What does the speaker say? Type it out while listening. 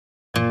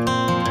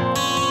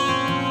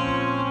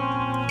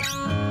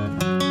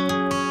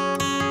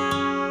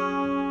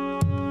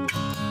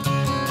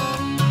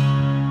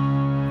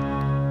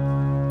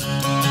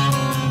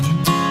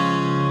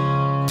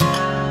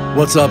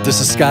What's up? This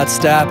is Scott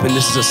Stapp, and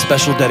this is a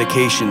special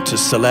dedication to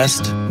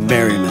Celeste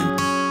Merriman.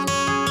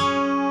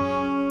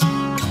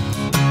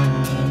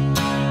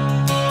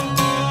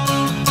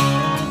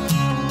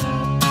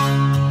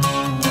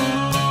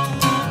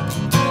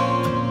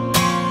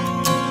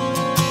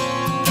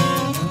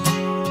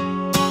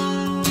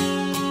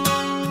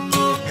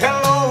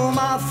 Hello,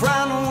 my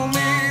friend, we'll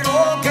meet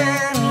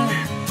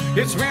again.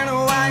 It's been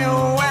a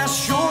while, where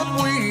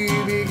should we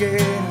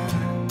begin?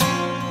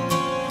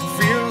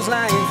 Feels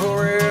like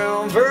forever.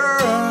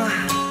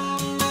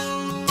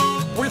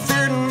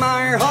 Within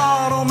my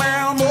heart are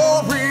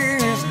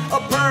memories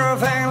of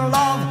perfect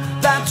love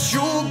that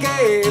you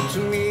gave to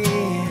me.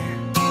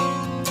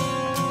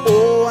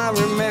 Oh, I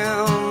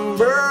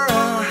remember,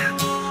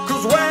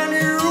 'cause when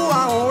you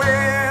are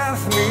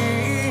with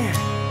me,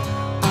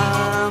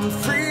 I'm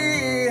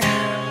free,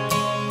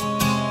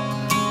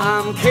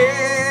 I'm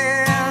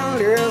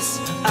careless,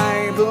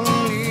 I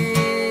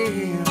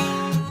believe.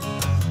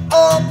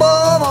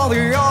 Above all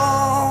the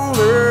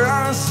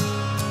others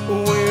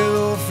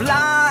will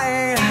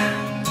fly.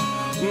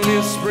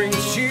 This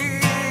brings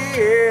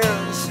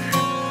tears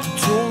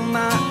to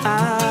my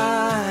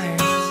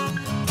eyes.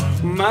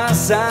 My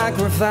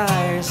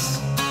sacrifice.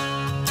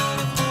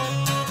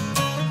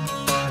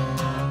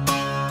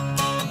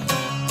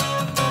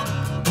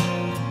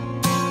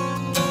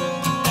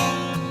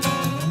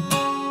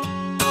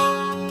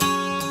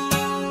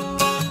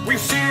 We've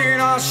seen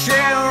our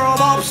share of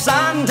ups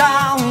and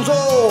downs.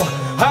 Oh,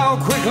 how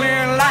quickly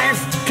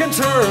life can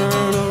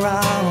turn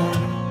around.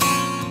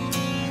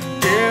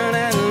 In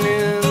an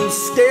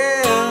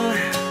instant,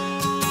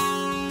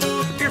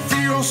 it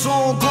feels so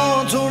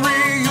good to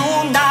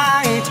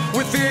reunite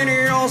within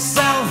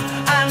yourself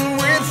and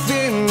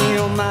within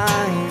your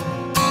mind.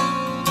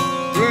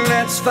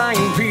 Let's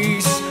find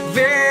peace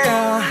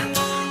there,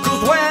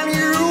 'cause when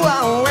you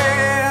are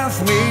with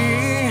me,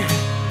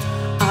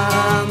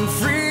 I'm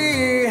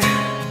free,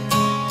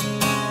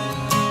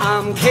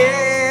 I'm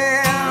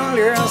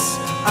careless,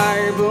 I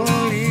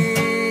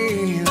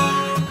believe.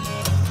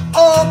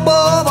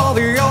 Above all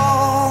the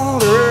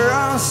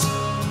others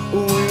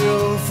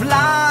will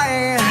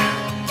fly.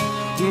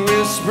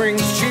 This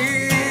brings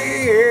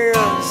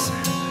tears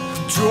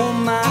to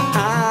my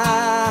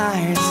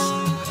eyes.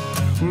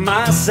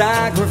 My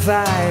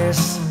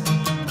sacrifice.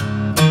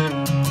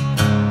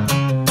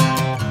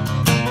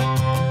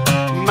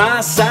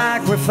 My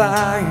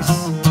sacrifice.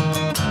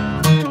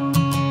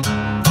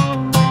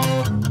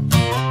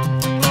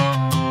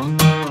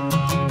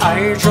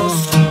 I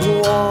just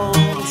want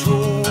to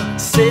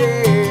say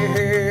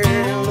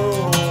hello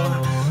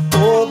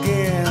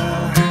again.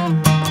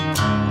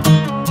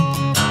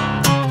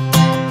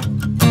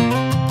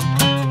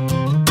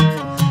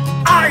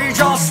 I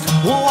just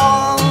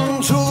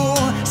want to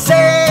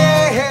say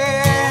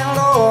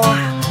hello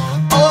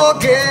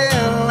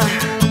again.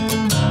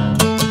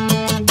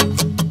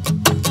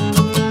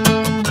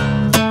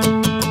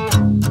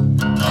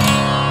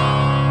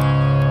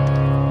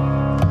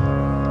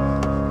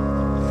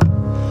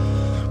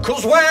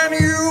 'Cause when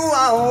you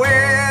are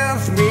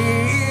with me,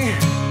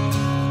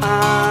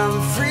 I'm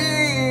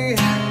free,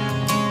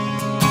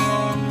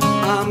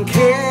 I'm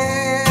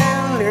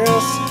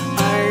careless,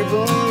 I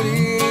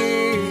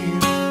believe.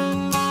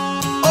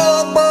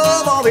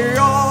 Above all the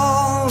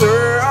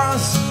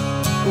others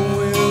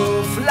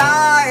will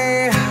fly.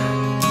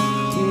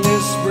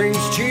 This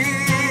brings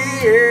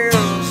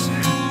tears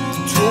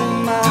to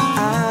my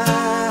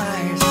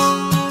eyes.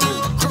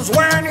 'Cause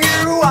when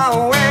you are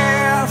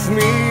with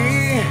me,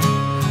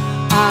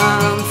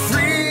 I'm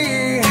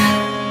free,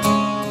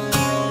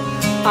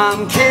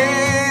 I'm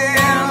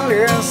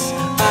careless,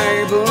 I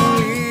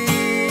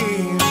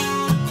believe.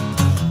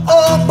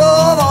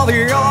 Above all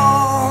the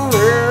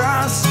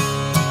others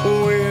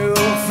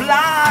will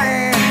fly.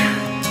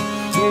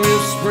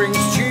 This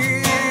brings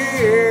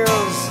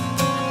tears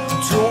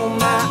to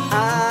my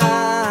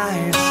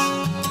eyes.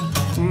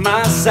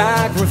 My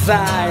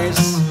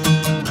sacrifice.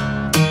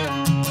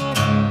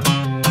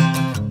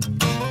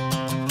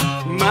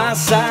 My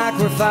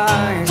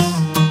sacrifice.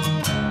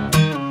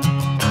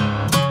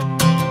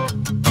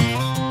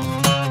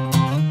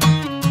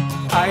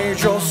 I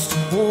just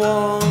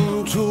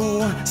want to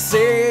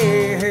say